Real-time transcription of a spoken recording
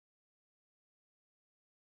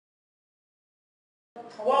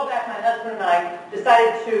A while back, my husband and I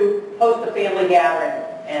decided to host a family gathering,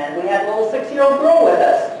 and we had a little 6-year-old girl with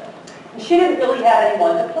us. And she didn't really have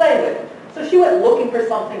anyone to play with, so she went looking for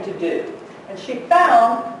something to do. And she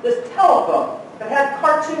found this telephone that had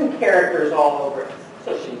cartoon characters all over it,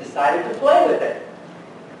 so she decided to play with it.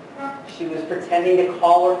 She was pretending to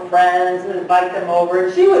call her friends and invite them over,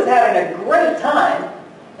 and she was having a great time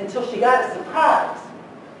until she got a surprise.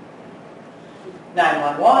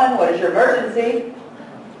 911, what is your emergency?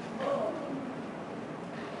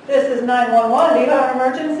 This is 911. Do you have an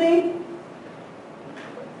emergency?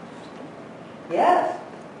 Yes.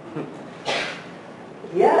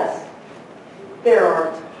 Yes. There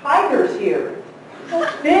are tigers here.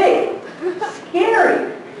 Big,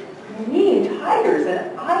 scary, mean tigers,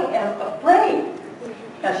 and I am afraid.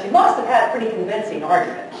 Now, she must have had a pretty convincing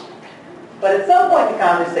argument. But at some point in the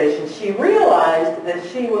conversation, she realized that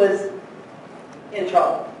she was in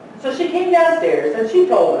trouble. So she came downstairs and she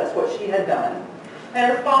told us what she had done.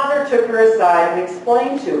 And her father took her aside and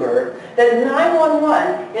explained to her that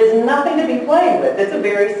 911 is nothing to be playing with. It's a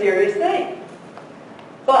very serious thing.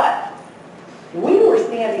 But we were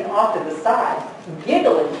standing off to the side,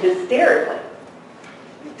 giggling hysterically.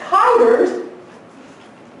 Tigers?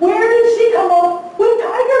 Where did she come up with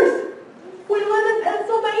tigers? We live in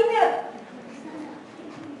Pennsylvania.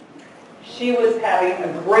 She was having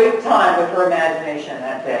a great time with her imagination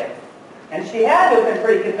that day. And she had to have been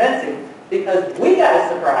pretty convincing, because we got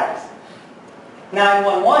a surprise.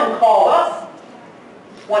 911 called us,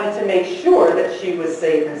 wanted to make sure that she was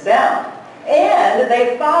safe and sound. And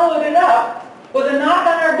they followed it up with a knock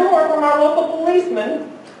on our door from our local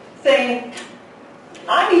policeman saying,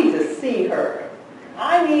 I need to see her.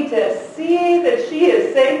 I need to see that she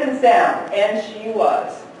is safe and sound. And she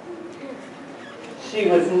was. She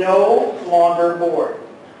was no longer bored.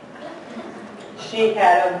 She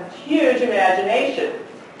had a huge imagination.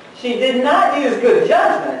 She did not use good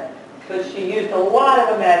judgment, but she used a lot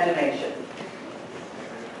of imagination.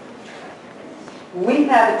 We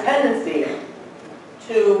have a tendency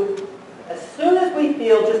to, as soon as we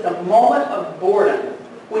feel just a moment of boredom,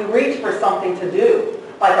 we reach for something to do,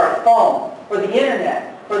 like our phone, or the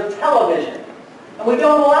internet, or the television. And we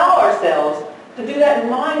don't allow ourselves to do that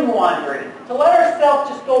mind wandering, to let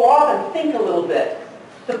ourselves just go off and think a little bit,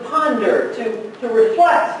 to ponder, to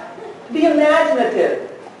reflect, to be imaginative,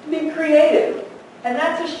 to be creative. And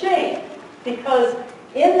that's a shame, because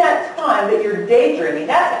in that time that you're daydreaming,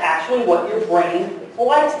 that's actually what your brain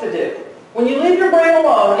likes to do. When you leave your brain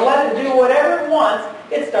alone and let it do whatever it wants,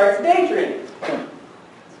 it starts daydreaming.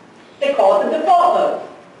 They call it the default mode.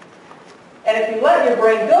 And if you let your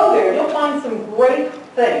brain go there, you'll find some great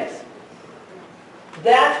things.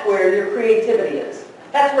 That's where your creativity is.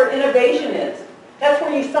 That's where innovation is. That's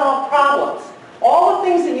where you solve problems. All the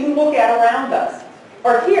things that you look at around us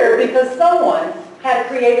are here because someone had a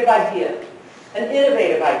creative idea, an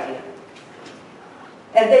innovative idea.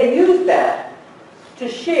 And they use that to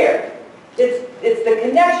share. It's the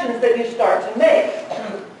connections that you start to make.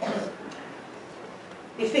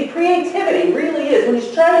 You see, creativity really is, when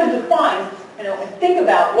you try to define, and think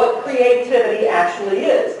about what creativity actually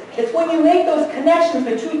is. It's when you make those connections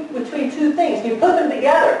between two things. You put them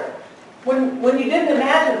together. When you didn't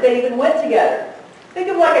imagine that they even went together. Think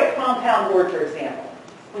of like a compound word, for example.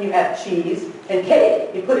 When you have cheese and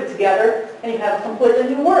cake, you put it together and you have a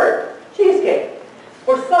completely new word. Cheesecake.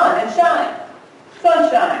 Or sun and shine.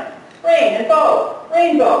 Sunshine. Rain and bow.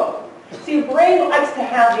 Rainbow. See, your brain likes to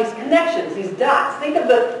have these connections, these dots. Think of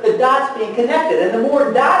the dots being connected. And the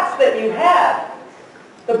more dots that you have,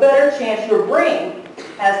 the better chance your brain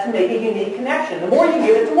has to make a unique connection. The more you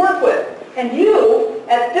give it to work with. And you,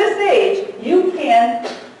 at this age, you can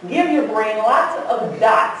give your brain lots of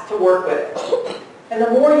dots to work with. And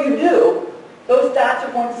the more you do, those dots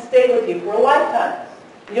are going to stay with you for a lifetime.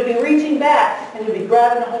 You'll be reaching back and you'll be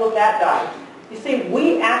grabbing a hold of that dot. You see,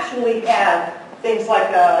 we actually have things like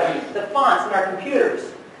the fonts in our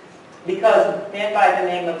computers, because a man by the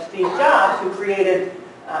name of Steve Jobs, who created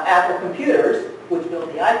Apple computers, which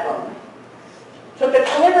built the iPhone, took a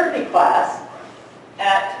calligraphy class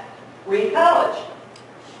at Reed College.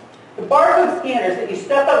 The barcode scanners that you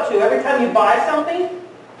step up to every time you buy something,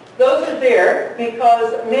 those are there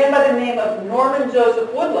because a man by the name of Norman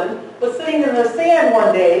Joseph Woodland was sitting in the sand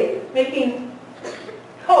one day making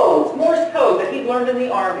codes, Morse code that he'd learned in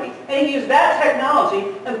the Army. And he used that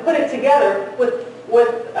technology and put it together with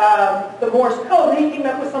the Morse code, and he came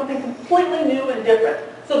up with something completely new and different.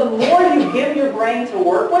 So the more you give your brain to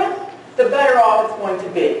work with, the better off it's going to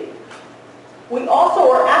be. We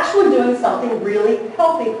also are actually doing something really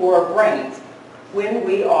healthy for our brains when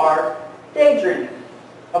we are daydreaming.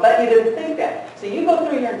 I'll bet you didn't think that. So you go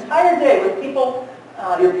through your entire day with people,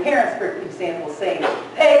 your parents, for example, saying,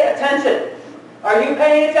 pay attention. Are you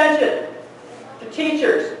paying attention? To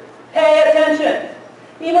teachers, pay attention.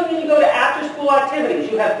 Even when you go to after-school activities,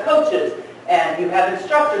 you have coaches and you have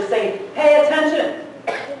instructors saying, pay attention.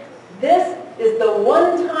 This is the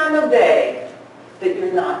one time of day that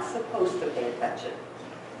you're not supposed to pay attention.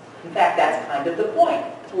 In fact, that's kind of the point,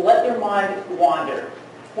 to let your mind wander.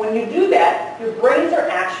 When you do that, your brains are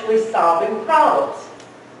actually solving problems.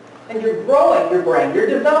 And you're growing your brain, you're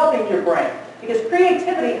developing your brain. Because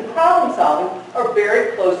creativity and problem solving are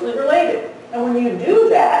very closely related. And when you do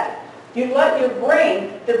that, you let your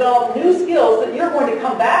brain develop new skills that you're going to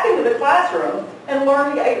come back into the classroom and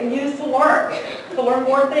learn and use to learn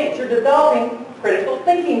more things. You're developing critical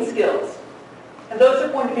thinking skills. And those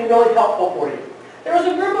are going to be really helpful for you. There was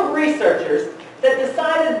a group of researchers that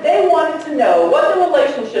decided they wanted to know what the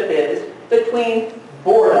relationship is between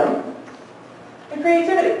boredom and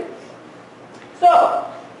creativity.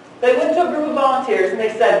 So, they went to a group of volunteers and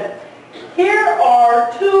they said, here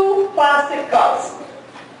are 2 plastic cups.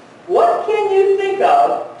 What can you think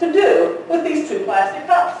of to do with these 2 plastic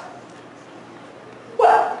cups?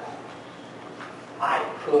 Well, I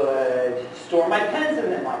could store my pens in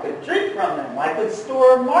them. I could drink from them. I could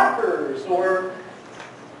store markers or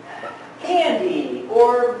candy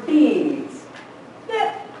or beads.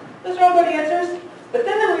 Yeah, those are all good answers. But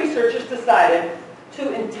then the researchers decided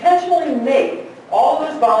to intentionally make all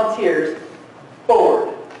those volunteers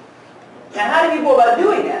bored. Now, how do you go about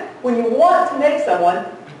doing that? When you want to make someone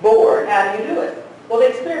bored, how do you do it? Well, they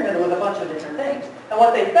experimented with a bunch of different things. And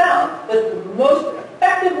what they found was the most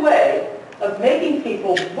effective way of making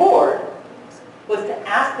people bored was to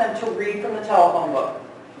ask them to read from the telephone book.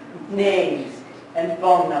 Names and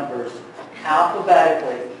phone numbers,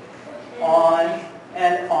 alphabetically, on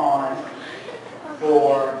and on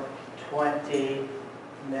for 20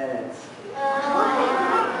 minutes.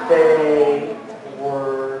 They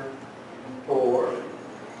were bored.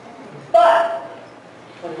 But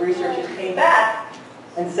when the researchers came back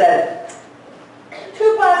and said,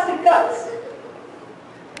 2 plastic cups.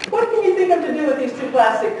 What can you think of to do with these 2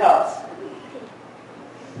 plastic cups?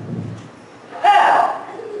 Well,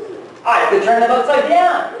 I could turn them upside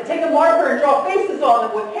down and take a marker and draw faces on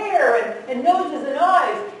them with hair and noses and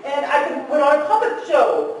eyes. And I could put on a puppet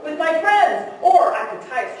show with my friends. Or I could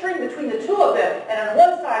tie a string between the 2 of them. And on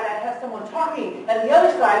one side, I'd have someone talking. And the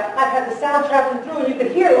other side, I'd have the sound traveling through and you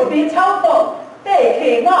could hear it. It would be a telephone. They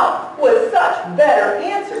came up with such better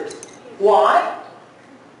answers. Why?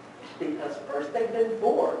 Because first they've been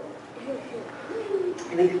bored.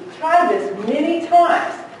 And they've tried this many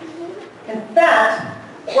times. In fact,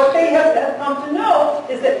 what they have come to know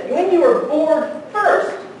is that when you are bored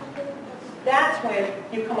first, that's when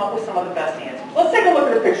you come up with some of the best answers. Let's take a look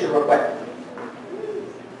at a picture real quick.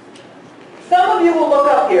 Some of you will look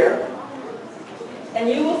up here, and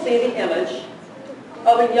you will see the image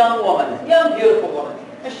of a young woman, a young, beautiful woman.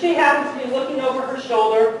 And she happens to be looking over her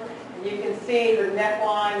shoulder, and you can see her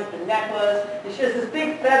neckline with the necklace. And she has this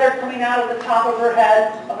big feather coming out of the top of her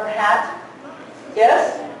head, of her hat.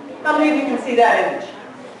 Yes? How many of you can see that image?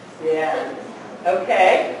 Yeah.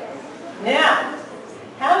 Okay. Now,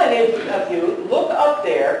 how many of you look up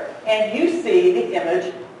there and you see the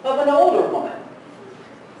image of an older woman?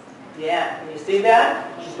 Yeah. Can you see that?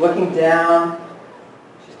 She's looking down.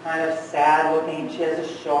 She's kind of sad looking. She has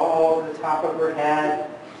a shawl over the top of her head.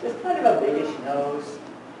 She has kind of a biggish nose.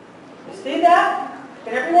 You see that?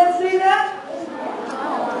 Can everyone see that?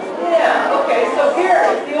 Yeah. Okay. So here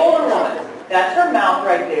is the older woman. That's her mouth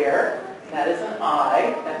right there. That is an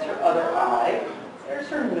eye. That's her other eye. There's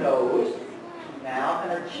her nose, mouth,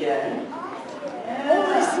 and her chin. Yeah.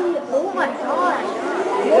 Oh, I see it. Oh my God.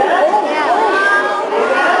 See that? Yeah. See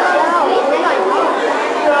that? Oh my God.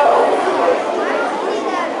 So,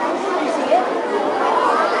 You see it?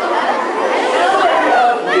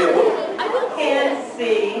 how many of you can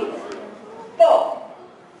see both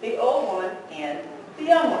the old woman and the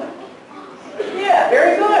young woman? Yeah,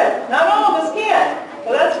 very good. Not all of us can.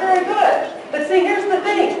 Well, that's very good. But see, here's the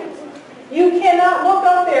thing. You cannot look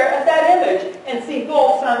up there at that image and see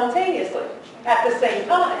both simultaneously at the same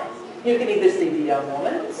time. You can either see the young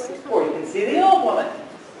woman or you can see the old woman.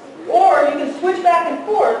 Or you can switch back and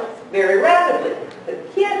forth very rapidly. But you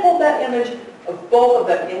can't hold that image of both of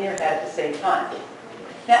them in your head at the same time.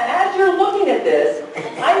 Now, as you're looking at this,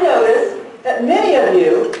 I notice that many of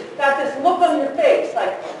you got this look on your face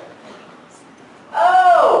like,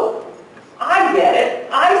 oh, I get it.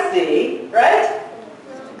 I see, right?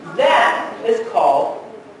 That is called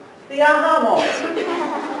the aha moment.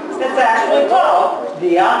 It's actually called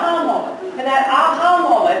the aha moment. And that aha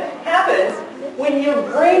moment happens when your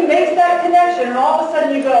brain makes that connection and all of a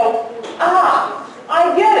sudden you go, ah,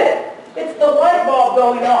 I get it. It's the light bulb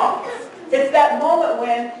going off. It's that moment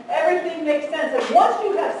when everything makes sense. And once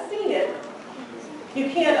you have seen it, you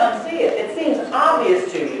can't unsee it. It seems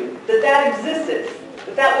obvious to you that that existed,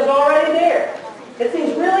 that that was already there. It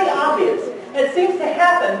seems really obvious. And it seems to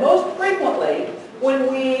happen most frequently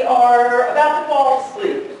when we are about to fall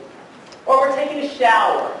asleep, or we're taking a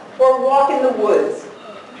shower, or walk in the woods.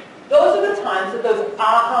 Those are the times that those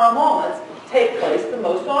aha moments take place the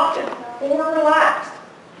most often, when we're relaxed.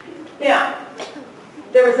 Now,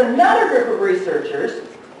 there was another group of researchers,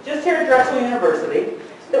 just here at Drexel University,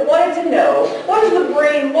 that wanted to know what does the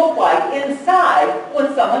brain look like inside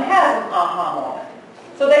when someone has an aha moment.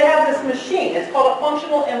 So they have this machine, it's called a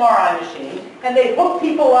functional MRI machine, and they hook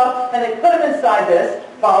people up and they put them inside this,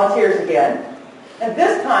 volunteers again. And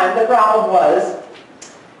this time the problem was,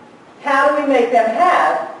 how do we make them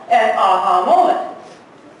have an aha moment?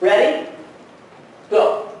 Ready?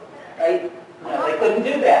 Go. Right? No, they couldn't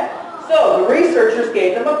do that. So the researchers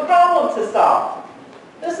gave them a problem to solve.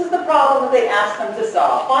 This is the problem that they asked them to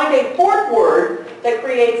solve. Find a fourth word that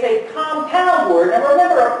creates a compound word. And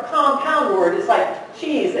remember, a compound word is like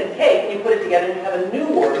cheese and cake, and you put it together and you have a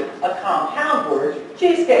new word, a compound word,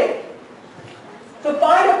 cheesecake. So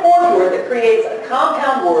find a fourth word that creates a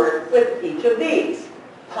compound word with each of these: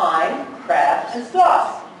 pine, crab, and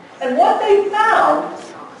sauce. And what they found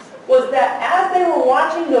was that as they were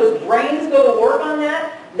watching those brains go to work on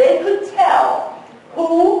that, they could tell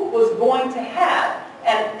who was going to have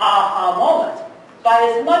an aha moment by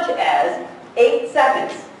as much as 8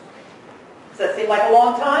 seconds. Does that seem like a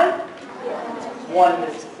long time? 1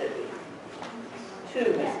 Mississippi, 2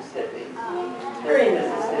 Mississippi, 3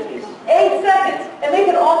 Mississippi, 8 seconds. And they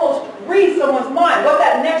could almost read someone's mind, what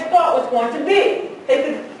that next thought was going to be.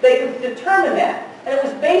 They could determine that. And it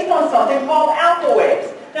was based on something called alpha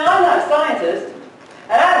waves. Now, I'm not a scientist,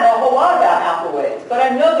 and I don't know a whole lot about alpha waves, but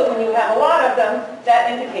I know that when you have a lot of them,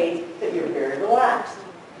 that indicates that you're very relaxed.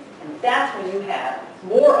 And that's when you have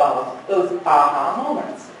more of those aha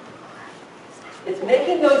moments. It's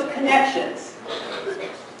making those connections.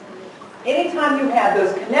 Anytime you have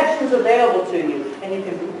those connections available to you and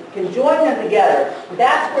you can join them together,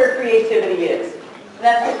 that's where creativity is. And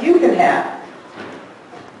that's what you can have.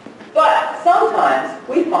 But sometimes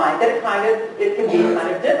we find that it can be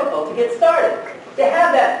kind of difficult to get started. To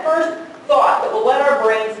have that first thought that will let our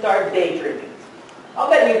brain start daydreaming. I'll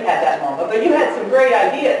bet you've had that moment, but you had some great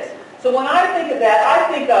ideas. So when I think of that,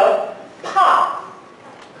 I think of pop.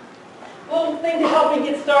 A little thing to help me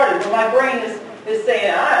get started when my brain is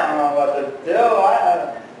saying, I don't know what to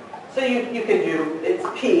do. So you can do, it's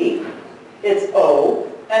P, it's O,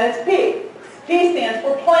 and it's P. P stands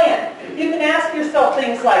for plan. You can ask yourself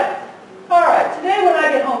things like, all right, today when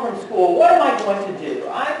I get home from school, what am I going to do?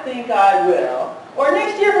 I think I will. Or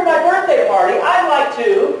next year for my birthday party, I'd like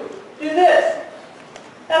to do this.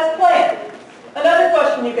 That's plan. Another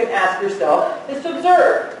question you can ask yourself is to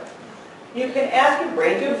observe. You can ask your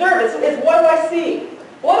brain to observe. It's what do I see?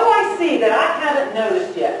 What do I see that I haven't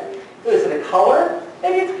noticed yet? Is it a color?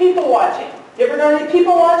 Maybe it's people watching. You ever know any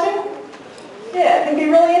people watching? Yeah, it can be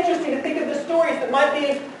really interesting to think of the stories that might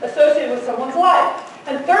be associated with someone's life.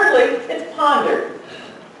 And thirdly, it's ponder.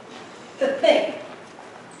 To think.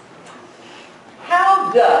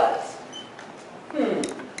 How does?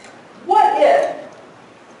 What if?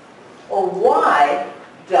 Or why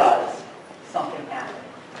does something happen?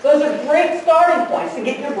 Those are great starting points to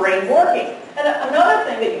get your brain working. And another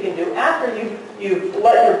thing that you can do after you've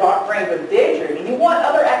let your brain go daydreaming, you want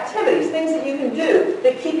other activities, things that you can do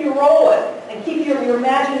that keep you rolling and keep your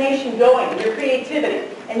imagination going and your creativity.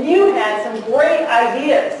 And you had some great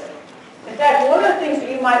ideas. In fact, one of the things that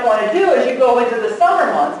you might want to do as you go into the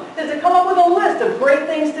summer months is to come up with a list of great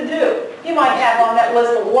things to do. You might have on that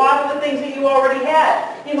list a lot of the things that you already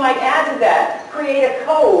had. You might add to that, create a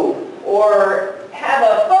code, or have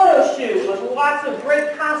a photo shoot with lots of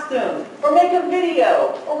great costumes, or make a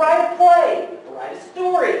video, or write a play, or write a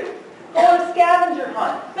story, go on a scavenger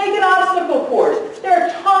hunt, make an obstacle course. There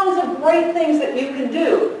are tons of great things that you can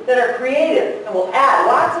do that are creative and will add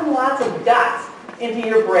lots and lots of dots into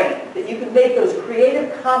your brain, that you can make those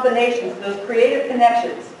creative combinations, those creative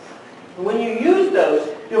connections. And when you use those,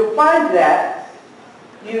 you'll find that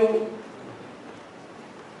you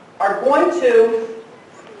are going to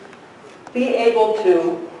be able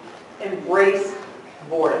to embrace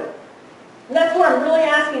boredom. And that's what I'm really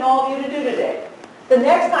asking all of you to do today. The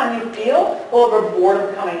next time you feel a little bit of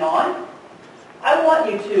boredom coming on, I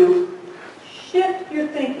want you to shift your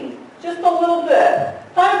thinking just a little bit.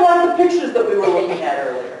 Kind of like the pictures that we were looking at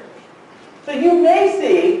earlier. So you may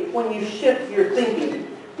see, when you shift your thinking,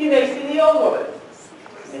 you may see the old woman.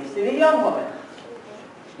 You may see the young woman.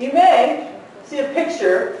 You may see a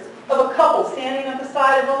picture of a couple standing at the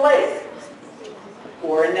side of a lake.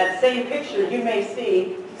 Or in that same picture, you may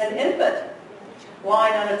see an infant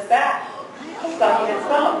lying on its back, sucking its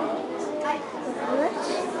thumb.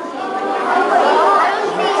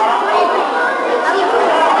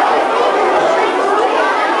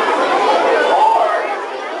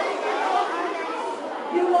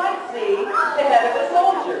 You might see the head of a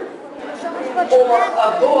soldier, or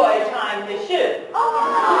a boy tying his shoe.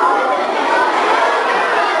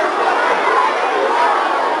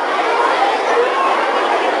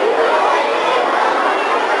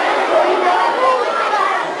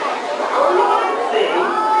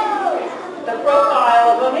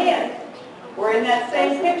 Or in that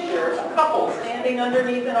same picture, a couple standing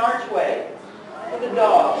underneath an archway with a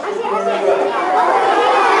dog sitting in the road.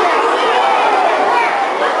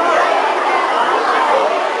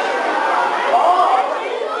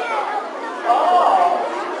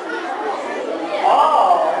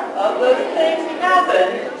 All of those things happen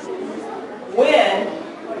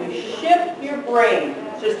when you shift your brain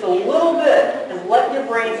just a little bit and let your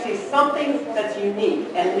brain see something that's unique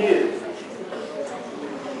and new.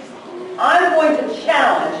 I'm going to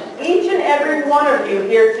challenge each and every one of you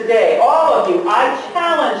here today, all of you. I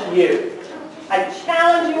challenge you. I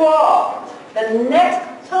challenge you all. The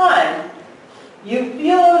next time you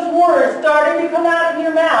feel those words starting to come out of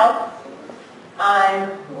your mouth,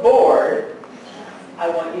 I'm bored, I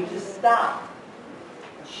want you to stop.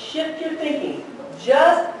 Shift your thinking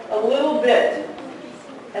just a little bit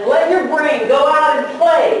and let your brain go out and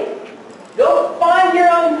play. Go find your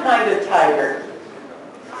own kind of tiger.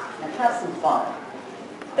 And have some fun.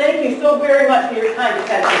 Thank you so very much for your kind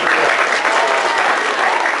attention today.